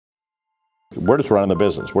we're just running the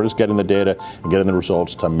business. We're just getting the data and getting the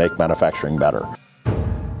results to make manufacturing better.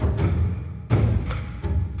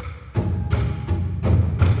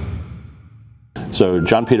 So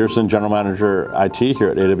John Peterson, General Manager IT here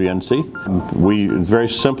at AWNC. It's very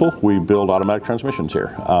simple. We build automatic transmissions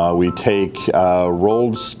here. We take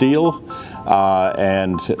rolled steel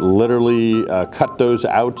and literally cut those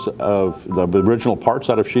out of the original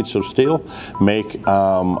parts out of sheets of steel, make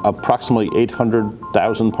approximately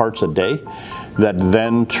 800,000 parts a day that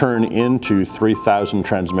then turn into 3,000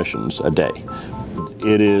 transmissions a day.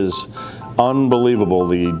 It is unbelievable,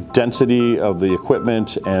 the density of the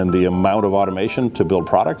equipment and the amount of automation to build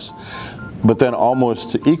products. But then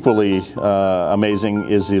almost equally amazing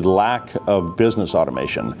is the lack of business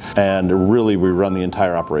automation. And really we run the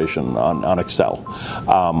entire operation on Excel.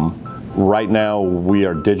 Right now we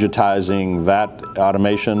are digitizing that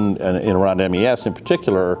automation and around MES in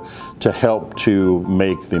particular to help to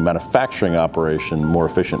make the manufacturing operation more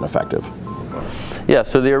efficient and effective. Yeah,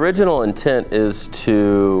 so the original intent is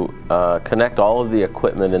to connect all of the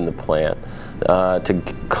equipment in the plant, to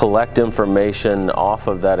collect information off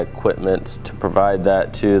of that equipment, to provide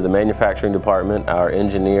that to the manufacturing department, our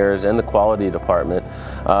engineers, and the quality department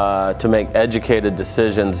to make educated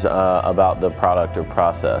decisions about the product or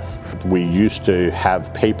process. We used to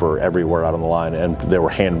have paper everywhere out on the line, and there were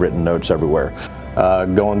handwritten notes everywhere.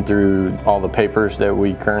 Going through all the papers that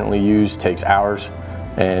we currently use takes hours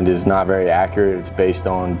and is not very accurate. It's based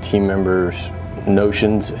on team members'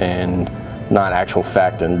 notions and not actual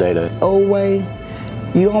fact and data. Old way,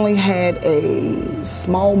 you only had a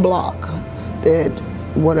small block that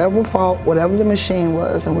whatever fault, whatever the machine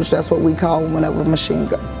was, and which that's what we call whenever a machine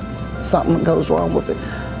something goes wrong with it.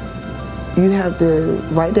 You have to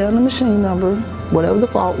write down the machine number, whatever the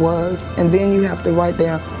fault was, and then you have to write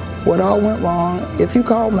down what all went wrong. If you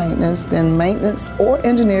call maintenance, then maintenance or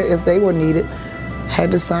engineer, if they were needed, had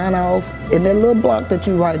to sign off in that little block that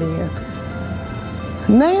you write in.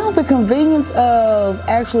 Now the convenience of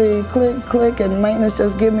actually click, and maintenance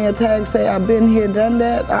just give me a tag, say I've been here, done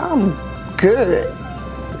that, I'm good.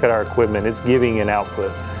 Look at our equipment, it's giving an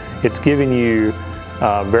output. It's giving you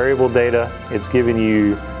variable data, it's giving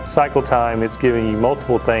you cycle time, it's giving you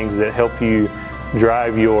multiple things that help you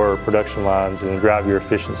drive your production lines and drive your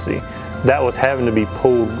efficiency. That was having to be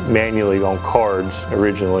pulled manually on cards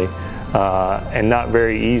originally, and not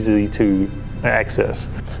very easy to access.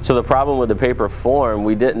 So the problem with the paper form,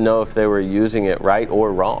 we didn't know if they were using it right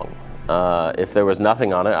or wrong. If there was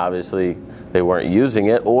nothing on it, obviously they weren't using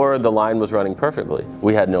it, or the line was running perfectly.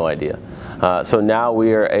 We had no idea. So now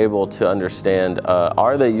we are able to understand,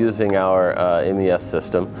 are they using our MES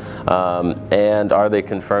system, and are they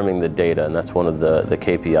confirming the data? And that's one of the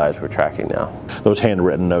KPIs we're tracking now. Those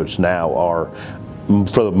handwritten notes now are,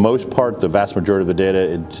 for the most part, the vast majority of the data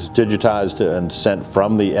is digitized and sent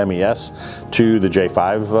from the MES to the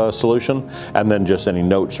J5 solution, and then just any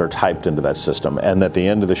notes are typed into that system. And at the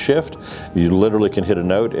end of the shift, you literally can hit a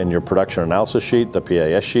note, and your production analysis sheet, the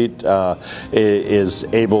PAS sheet, is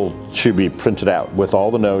able to be printed out with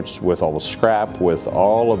all the notes, with all the scrap, with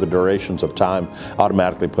all of the durations of time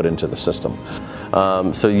automatically put into the system.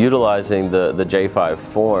 So utilizing the J5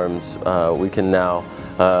 forms, we can now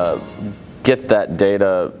get that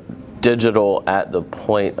data digital at the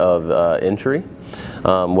point of entry,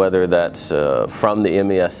 whether that's from the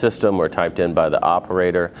MES system or typed in by the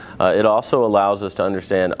operator. It also allows us to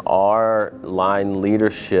understand, our line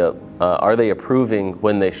leadership, are they approving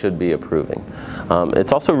when they should be approving?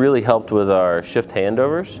 It's also really helped with our shift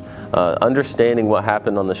handovers. Understanding what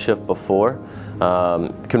happened on the shift before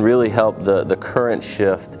can really help the current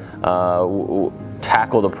shift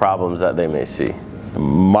tackle the problems that they may see.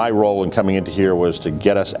 My role in coming into here was to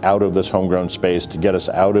get us out of this homegrown space, to get us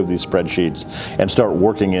out of these spreadsheets and start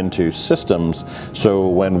working into systems, so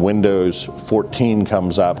when Windows 14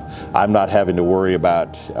 comes up, I'm not having to worry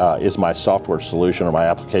about is my software solution or my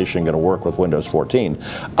application going to work with Windows 14.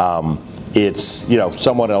 It's, you know,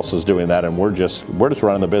 someone else is doing that, and we're just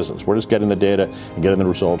running the business. We're just getting the data and getting the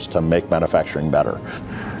results to make manufacturing better.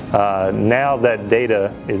 Now that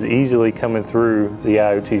data is easily coming through the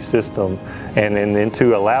IoT system and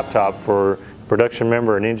into a laptop for a production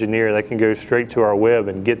member and engineer. They can go straight to our web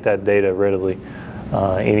and get that data readily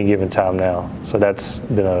any given time now. So that's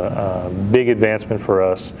been a big advancement for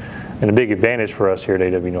us and a big advantage for us here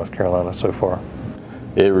at AW North Carolina so far.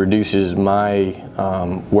 It reduces my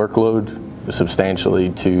workload substantially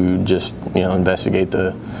to just, you know, investigate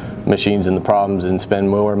the machines and the problems and spend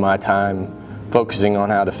more of my time focusing on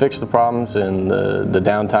how to fix the problems and the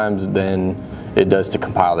downtimes than it does to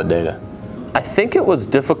compile the data. I think it was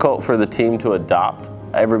difficult for the team to adopt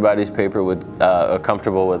everybody's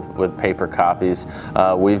comfortable with paper copies.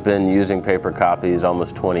 We've been using paper copies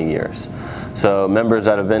almost 20 years. So members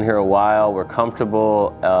that have been here a while were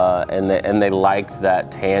comfortable and they liked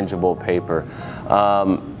that tangible paper.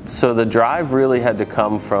 So the drive really had to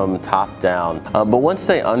come from top down. But once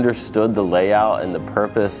they understood the layout and the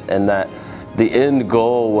purpose, and that the end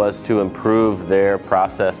goal was to improve their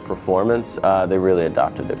process performance, they really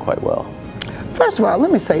adopted it quite well. First of all,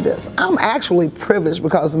 let me say this. I'm actually privileged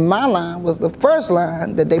because my line was the first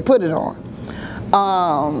line that they put it on.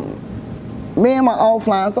 Me and my off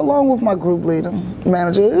lines, along with my group leader,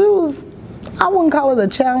 manager, I wouldn't call it a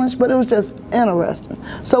challenge, but it was just interesting.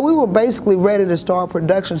 So we were basically ready to start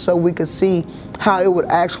production so we could see how it would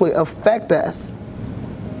actually affect us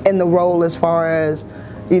in the role as far as,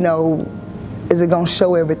 you know, is it going to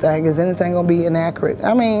show everything? Is anything going to be inaccurate?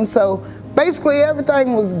 I mean, so basically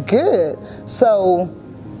everything was good. So,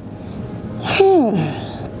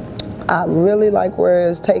 I really like where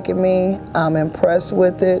it's taking me. I'm impressed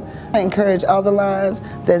with it. I encourage other lines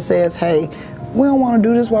that says, hey, we don't want to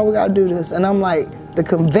do this, why we got to do this? And I'm like, the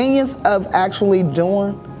convenience of actually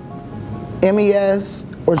doing MES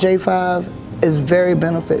or J5 is very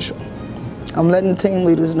beneficial. I'm letting the team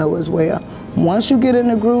leaders know as well. Once you get in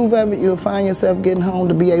the groove of it, you'll find yourself getting home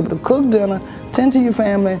to be able to cook dinner, tend to your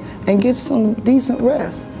family, and get some decent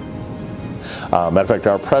rest. Matter of fact,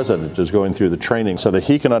 our president is going through the training so that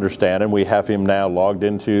he can understand, and we have him now logged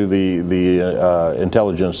into the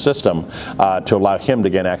intelligence system to allow him to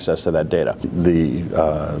gain access to that data.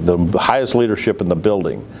 The highest leadership in the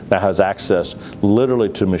building now has access literally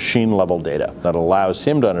to machine level data that allows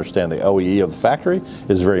him to understand the OEE of the factory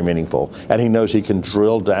is very meaningful, and he knows he can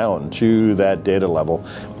drill down to that data level.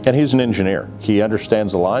 And he's an engineer. He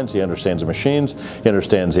understands the lines, he understands the machines, he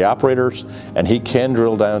understands the operators, and he can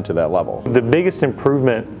drill down to that level. The biggest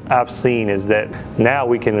improvement I've seen is that now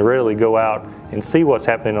we can really go out and see what's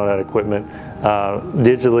happening on that equipment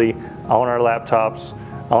digitally, on our laptops,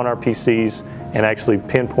 on our PCs, and actually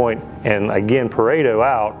pinpoint and again Pareto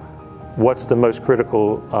out what's the most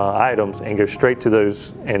critical items and go straight to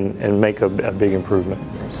those and make a big improvement.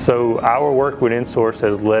 So our work with InSource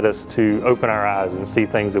has led us to open our eyes and see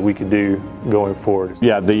things that we could do going forward.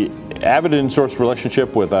 Yeah, the Avid InSource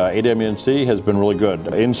relationship with AWNC has been really good.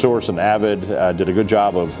 InSource and Avid did a good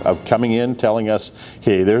job of coming in, telling us,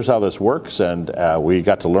 hey, there's how this works, and we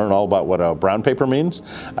got to learn all about what brown paper means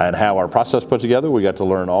and how our process put together. We got to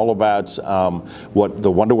learn all about what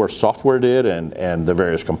the Wonderware software did and the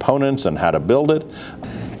various components and how to build it.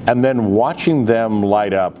 And then watching them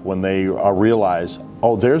light up when they realize,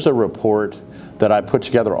 oh, there's a report that I put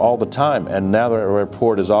together all the time, and now the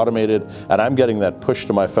report is automated, and I'm getting that push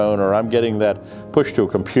to my phone, or I'm getting that push to a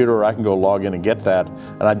computer, or I can go log in and get that,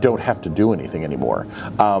 and I don't have to do anything anymore.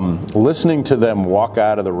 Listening to them walk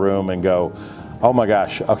out of the room and go, oh my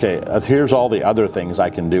gosh, okay, here's all the other things I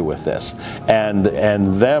can do with this. And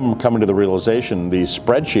them coming to the realization, these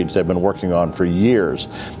spreadsheets they've been working on for years,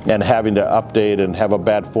 and having to update and have a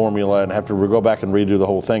bad formula and have to go back and redo the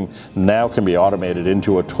whole thing, now can be automated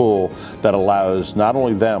into a tool that allows not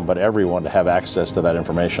only them, but everyone to have access to that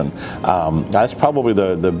information. That's probably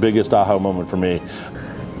the biggest aha moment for me.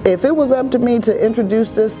 If it was up to me to introduce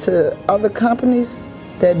this to other companies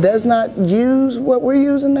that does not use what we're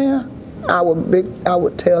using now, I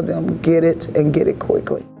would tell them get it and get it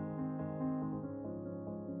quickly.